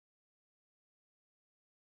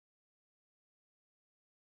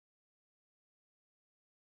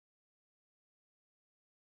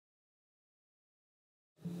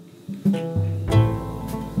बच्चा,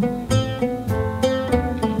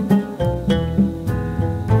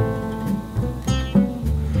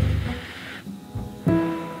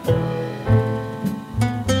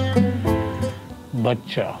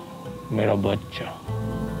 मेरा बच्चा,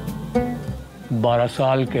 12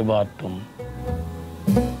 साल के बाद तुम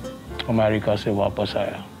अमेरिका से वापस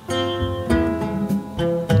आया।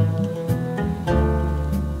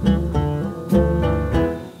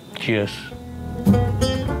 चीयर्स।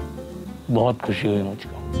 बहुत खुशी हुई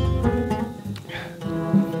मुझको।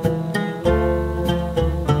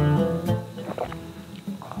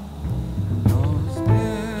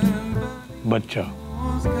 बच्चा,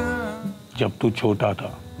 जब तू छोटा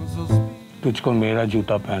था तुझको मेरा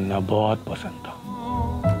जूता पहनना बहुत पसंद था।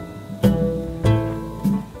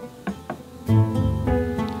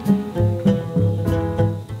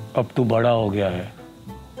 अब तू बड़ा हो गया है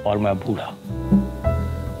और मैं बूढ़ा।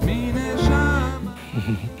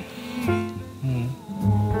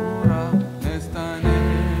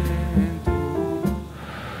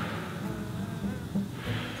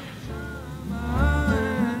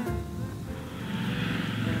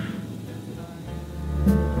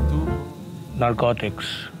 Narcotics,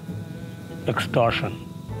 extortion,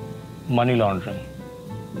 money laundering.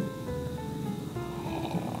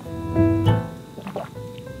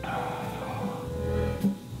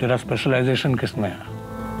 तेरा स्पेशलाइजेशन किसमें है?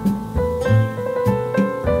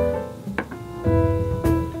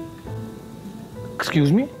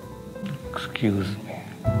 Excuse me? Excuse me.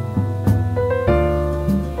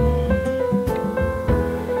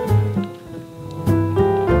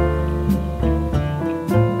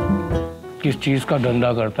 किस चीज का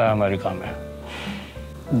धंधा करता है अमेरिका में?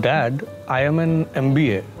 Dad, I am an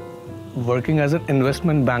MBA, working as an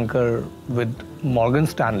investment banker with Morgan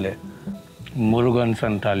Stanley. Murugan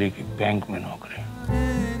Santali की बैंक में नौकरी।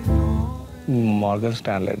 Morgan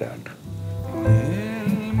Stanley, Dad.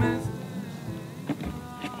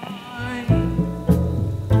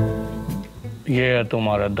 ये है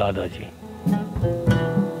तुम्हारा दादाजी।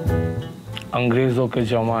 अंग्रेजों के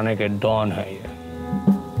जमाने के डॉन है ये।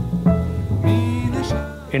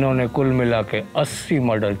 इन्होंने कुल मिला के 80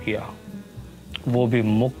 मर्डर किया, वो भी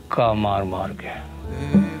मुक्का मार मार के।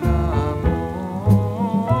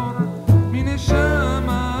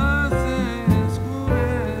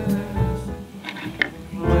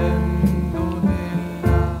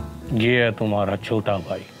 ये है तुम्हारा छोटा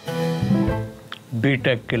भाई,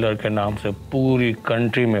 बीटेक किलर के नाम से पूरी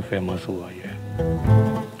कंट्री में फेमस हुआ ये।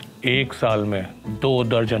 1 साल में 2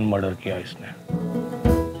 दर्जन मर्डर किया इसने,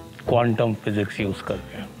 क्वांटम फिजिक्स यूज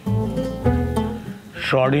करके।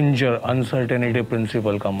 श्रोडिंजर अनसर्टेनिटी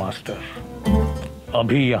प्रिंसिपल का मास्टर,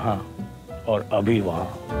 अभी यहाँ और अभी वहाँ।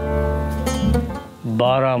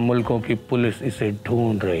 12 मुल्कों की पुलिस इसे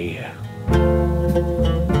ढूंढ रही है।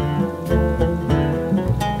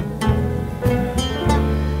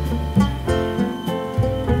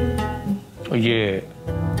 ये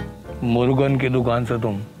मुर्गन की दुकान से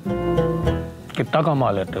तुम कितना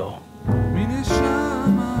कमा लेते हो?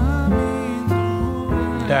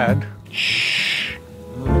 Dad.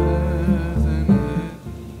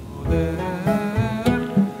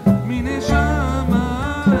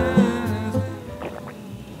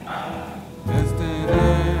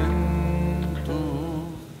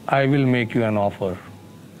 I will make you an offer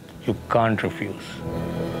you can't refuse.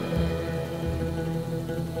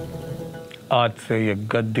 आज से ये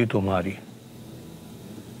गद्दी तुम्हारी,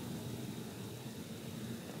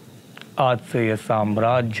 आज से ये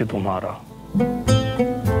साम्राज्य तुम्हारा,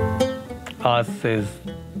 आज से इस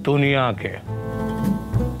दुनिया के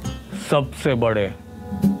सबसे बड़े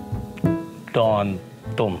डॉन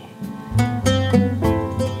तुम।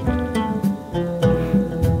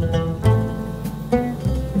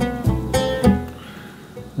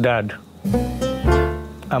 Dad,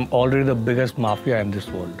 I'm already the biggest mafia in this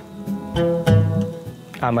world.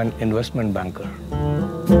 I'm an investment banker.